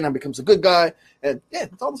bad guy now becomes a good guy. And yeah,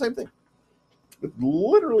 it's all the same thing. It's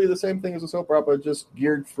literally the same thing as a soap opera, just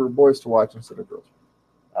geared for boys to watch instead of girls.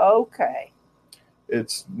 Okay.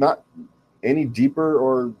 It's not any deeper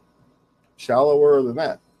or shallower than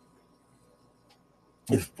that.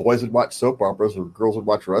 If boys would watch soap operas or girls would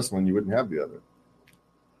watch wrestling, you wouldn't have the other.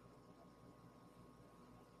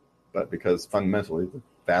 But because fundamentally, the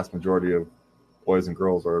vast majority of boys and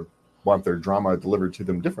girls want their drama delivered to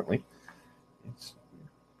them differently,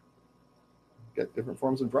 get different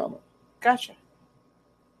forms of drama. Gotcha.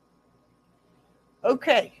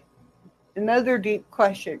 Okay. Another deep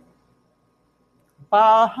question.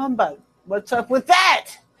 Bah humbug. What's up with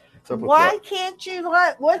that? Why can't you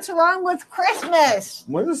what's wrong with Christmas?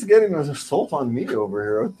 When is getting an assault on me over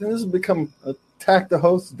here? This has become Attack the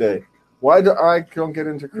Host Day. Why do I don't get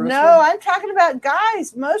into Christmas? No, I'm talking about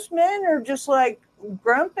guys. Most men are just like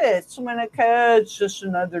grumpets when it's just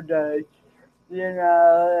another day. You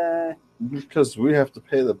know. Because we have to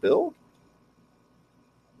pay the bill?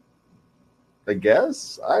 I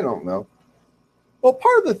guess? I don't know. Well,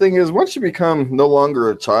 part of the thing is once you become no longer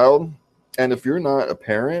a child, and if you're not a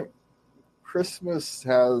parent, Christmas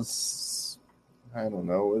has, I don't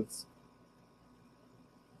know,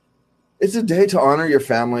 it's a day to honor your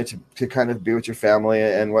family, to kind of be with your family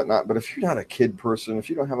and whatnot. But if you're not a kid person, if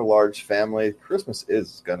you don't have a large family, Christmas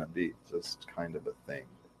is going to be just kind of a thing.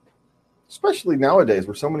 Especially nowadays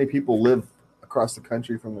where so many people live across the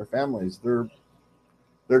country from their families. Their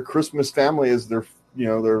Christmas family is their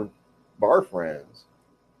bar friends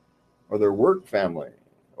or their work family.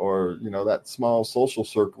 Or, that small social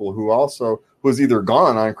circle who was either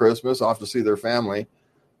gone on Christmas off to see their family,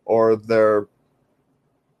 or they're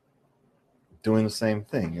doing the same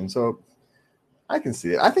thing. And so I can see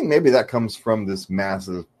it. I think maybe that comes from this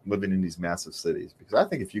massive living in these massive cities, because I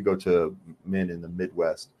think if you go to men in the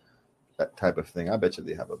Midwest, that type of thing, I bet you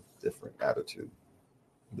they have a different attitude.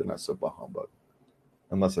 They're not so bah humbug,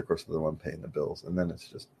 unless of course they're the one paying the bills, and then it's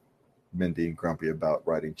just men being grumpy about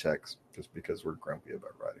writing checks just because we're grumpy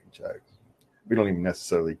about writing checks. We don't even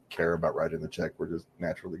necessarily care about writing the check. We're just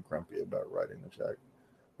naturally grumpy about writing the check.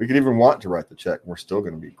 We could even want to write the check, and we're still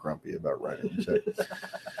going to be grumpy about writing the check.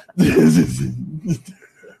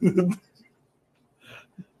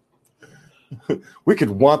 we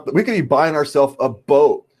could be buying ourselves a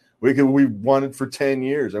boat. We wanted for 10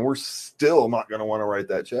 years, and we're still not going to want to write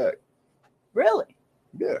that check. Really?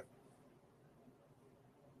 Yeah.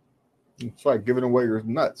 It's like giving away your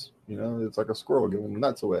nuts. It's like a squirrel giving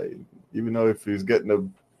nuts away. Even though if he's getting a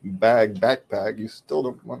backpack, you still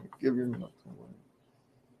don't want to give your nuts away.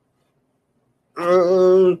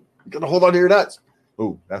 You gotta hold on to your nuts.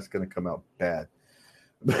 Oh, that's gonna come out bad.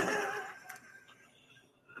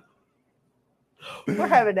 We're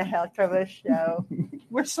having a heck of a show.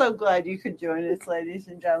 We're so glad you could join us, ladies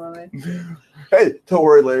and gentlemen. Hey, don't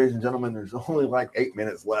worry, ladies and gentlemen. There's only like 8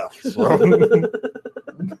 minutes left. So,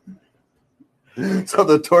 so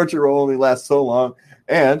the torture will only last so long.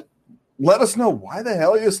 And let us know why the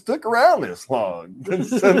hell you stuck around this long.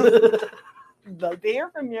 Love to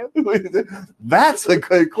hear from you. That's a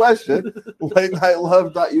good question.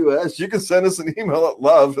 LateNightLove.us. You can send us an email at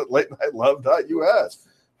love@latenightLove.us.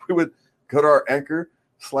 We would go to our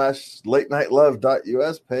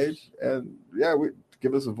anchor/latenightLove.us page, and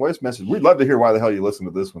give us a voice message. We'd love to hear why the hell you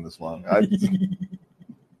listened to this one this long.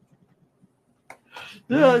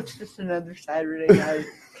 No, it's just another Saturday night.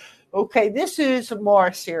 Okay, this is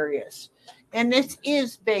more serious, and this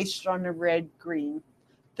is based on the red-green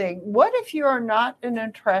thing. What if you are not an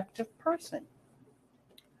attractive person?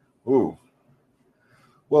 Ooh.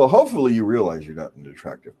 Well, hopefully you realize you're not an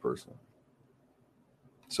attractive person.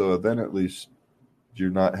 So then at least you're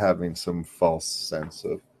not having some false sense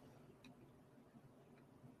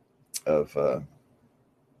of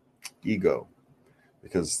ego,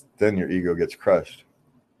 because then your ego gets crushed.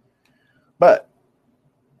 But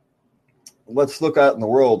let's look out in the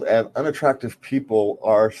world, and unattractive people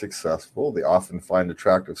are successful. They often find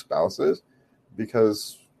attractive spouses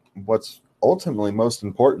because what's ultimately most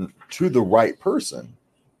important to the right person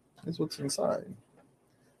is what's inside.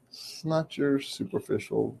 It's not your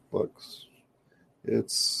superficial looks.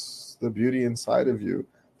 It's the beauty inside of you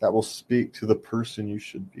that will speak to the person you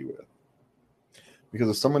should be with. Because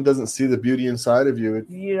if someone doesn't see the beauty inside of you, it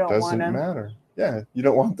doesn't matter. Yeah, you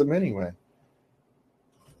don't want them anyway.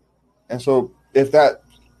 And so if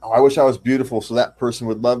I wish I was beautiful so that person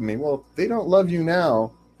would love me. Well, they don't love you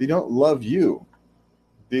now. They don't love you.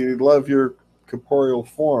 They love your corporeal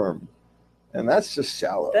form. And that's just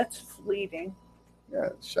shallow. That's fleeting. Yeah,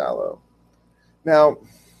 it's shallow. Now,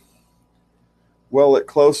 will it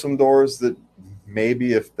close some doors that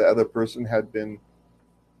maybe if the other person had been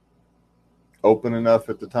open enough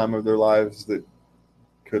at the time of their lives that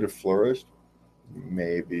could have flourished?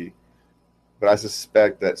 Maybe. But I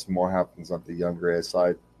suspect that's more happens on the younger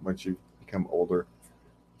side. Once you become older,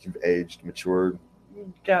 you've aged, matured.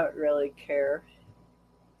 You don't really care.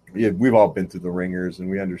 Yeah, we've all been through the ringers, and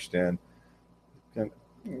we understand. And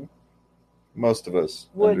most of us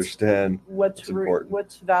understand what's important.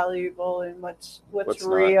 What's valuable and what's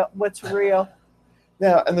real. Not. What's real.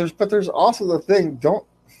 Yeah, and there's also the thing. Don't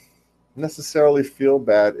necessarily feel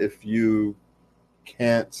bad if you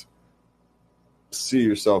can't see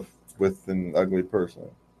yourself with an ugly person.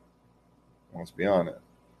 Let's be honest.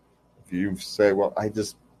 If you say, well,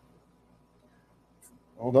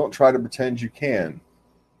 don't try to pretend you can,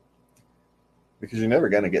 because you're never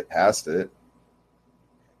going to get past it.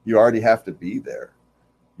 You already have to be there.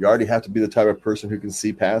 You already have to be the type of person who can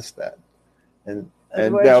see past that. And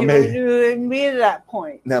now maybe be at that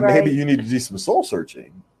point. Now right? maybe you need to do some soul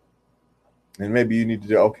searching. And maybe you need to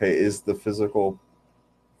do, okay, is the physical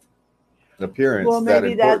appearance that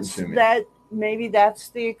important to me? Maybe that's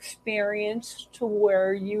the experience to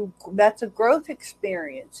where that's a growth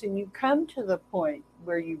experience, and you come to the point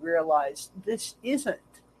where you realize this isn't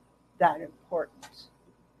that important.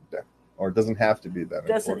 Yeah. Or it doesn't have to be that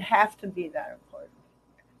important. Doesn't have to be that important.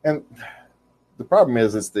 And the problem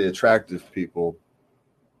is, it's the attractive people.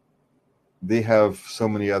 They have so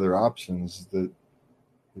many other options that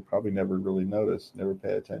you probably never really notice, never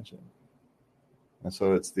pay attention. And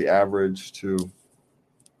so it's the average to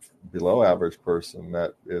below average person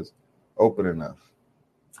that is open enough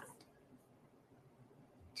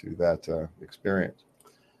to that experience.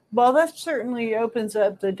 Well, that certainly opens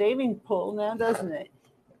up the dating pool now, doesn't it?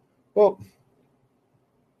 Well,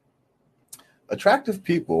 attractive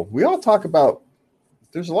people, we all talk about,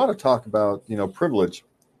 there's a lot of talk about, privilege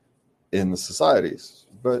in the societies,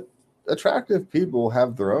 but attractive people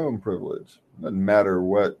have their own privilege. It doesn't matter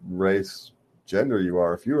what race, gender you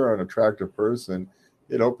are. If you are an attractive person,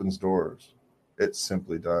 it opens doors. It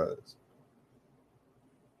simply does.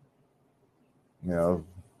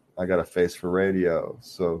 I got a face for radio,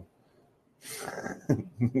 so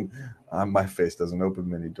my face doesn't open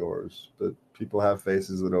many doors, but people have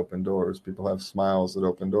faces that open doors. People have smiles that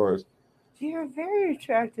open doors. You're a very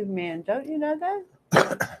attractive man. Don't you know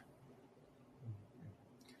that?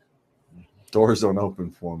 Doors don't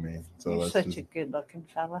open for me. So You're that's such just, a good-looking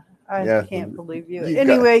fella. I Yeah, can't believe you. you've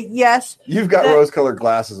Anyway, yes. You've got That- rose-colored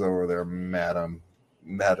glasses over there, Madam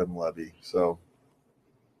Levy. So,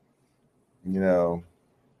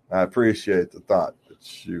 I appreciate the thought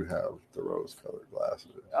that you have the rose-colored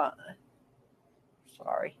glasses.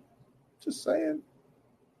 Sorry. Just saying.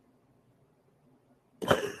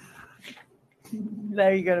 Now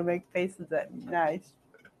you're going to make faces at me. Nice.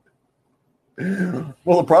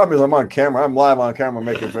 Well, the problem is I'm on camera. I'm live on camera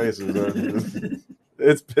making faces.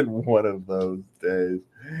 It's been one of those days.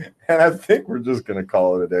 And I think we're just going to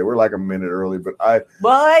call it a day. We're like a minute early, but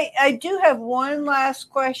Well, I do have one last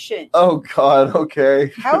question. oh, God,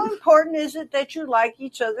 okay. How important is it that you like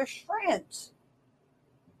each other's friends?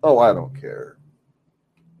 Oh, I don't care.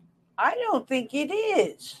 I don't think it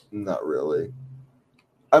is. Not really.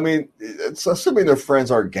 I mean, it's assuming their friends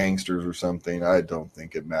are gangsters or something. I don't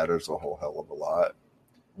think it matters a whole hell of a lot.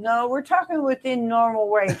 No, we're talking within normal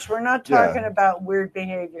range. We're not Yeah. talking about weird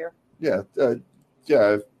behavior. Yeah, But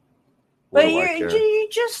What do I care? you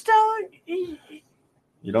just don't.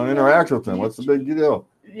 You don't interact with them. What's the big deal?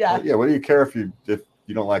 Yeah. Yeah. What do you care if you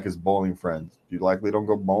don't like his bowling friends? You likely don't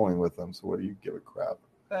go bowling with them. So what do you give a crap?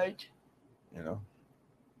 Right.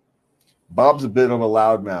 Bob's a bit of a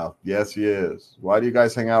loudmouth. Yes, he is. Why do you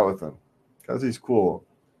guys hang out with him? Because he's cool.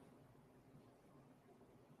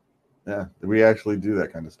 Yeah, we actually do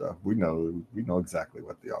that kind of stuff. We know exactly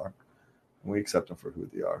what they are. And we accept them for who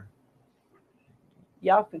they are.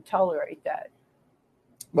 Y'all can tolerate that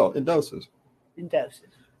Well, in doses. in doses.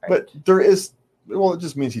 Right? But there is, it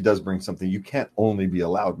just means he does bring something. You can't only be a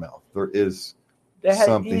loudmouth. There is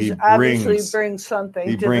something. He He obviously brings- brings something.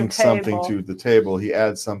 he to brings the table. something to the table. He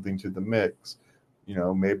adds something to the mix.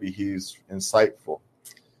 Maybe he's insightful.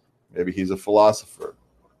 Maybe he's a philosopher.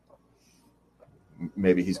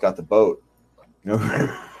 Maybe he's got the boat.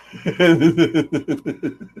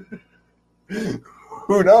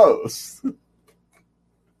 Who knows?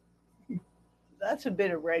 That's a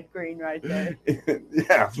bit of red green right there.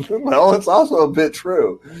 Yeah. Well, it's also a bit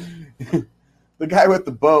true. The guy with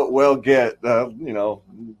the boat will get, be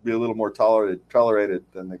a little more tolerated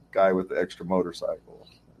than the guy with the extra motorcycle,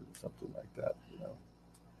 something like that.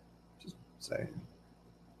 Just saying.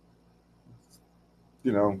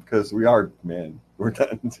 Because we are men. We're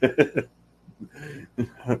done.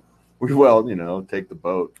 We will, take the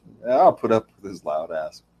boat. I'll put up with his loud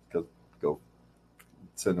ass. Go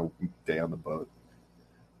spend a day on the boat.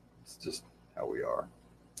 It's just how we are.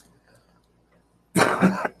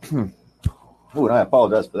 Oh, and I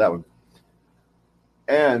apologize for that one.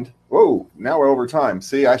 And now we're over time.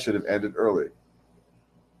 See, I should have ended early.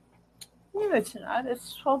 No, it's not.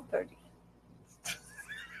 It's 12:30.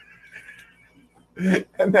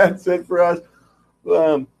 And that's it for us.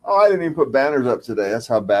 I didn't even put banners up today. That's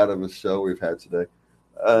how bad of a show we've had today.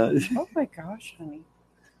 Oh my gosh, honey.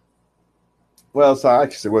 Well, so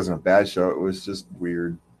actually, it wasn't a bad show. It was just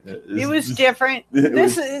weird. It was different.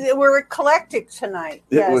 It We're eclectic tonight.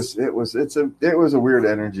 Yes. It was a weird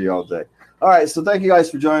energy all day. All right, so thank you guys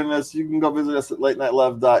for joining us. You can go visit us at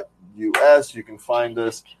latenightLove.us. You can find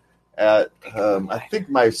us at I think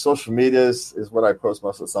my social medias is what I post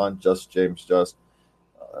most of this on. James Just.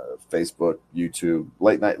 Facebook, YouTube,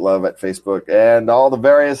 Late Night Love at Facebook, and all the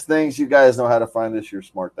various things. You guys know how to find us. You're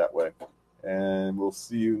smart that way. And we'll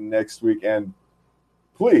see you next week. And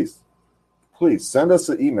please send us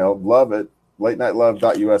an email,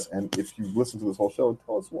 love@latenightLove.us. And if you listen to this whole show,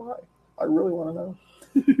 tell us why. I really want to know.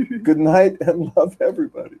 Good night and love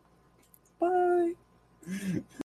everybody. Bye.